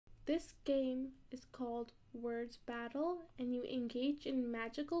This game is called Words Battle, and you engage in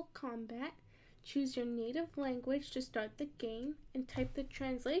magical combat. Choose your native language to start the game and type the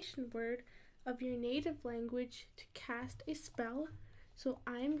translation word of your native language to cast a spell. So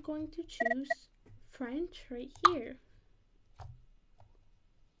I'm going to choose French right here.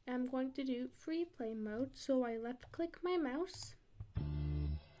 I'm going to do free play mode, so I left click my mouse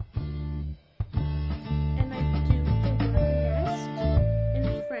and I do the word nest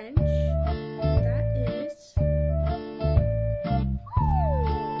in French, and that is N-I-D.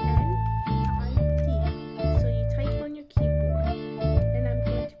 So you type on your keyboard, and I'm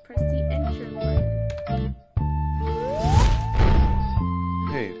going to press the enter button.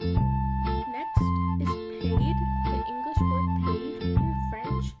 Paid. Next is paid. The English word paid in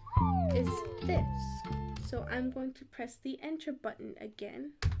French is this. So I'm going to press the enter button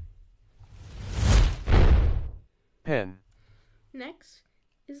again. Pen. Next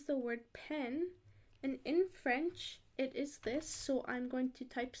is the word pen, and in French it is this. So I'm going to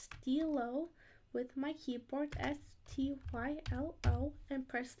type stylo with my keyboard, S-T-Y-L-O, and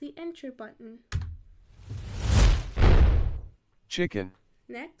press the enter button. Chicken.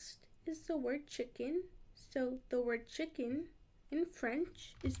 Next is the word chicken. So the word chicken in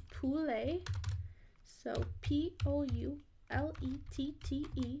French is poulet. So P-O-U-L-E-T-T-E,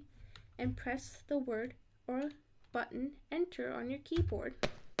 and press the word or button enter on your keyboard.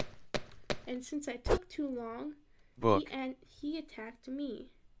 And since I took too long, Book. he attacked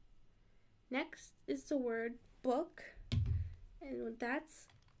me. Next is the word book, and that's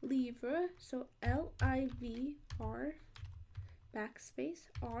livre. So L-I-V-R backspace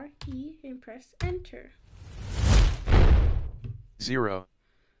R-E, and press enter. Zero.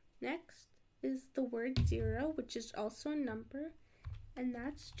 Next is the word zero, which is also a number, and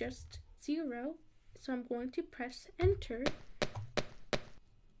that's just 0. So I'm going to press enter,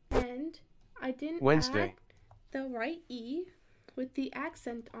 and I didn't Wednesday. add the right E with the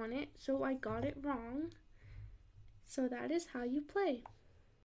accent on it, so I got it wrong. So that is how you play.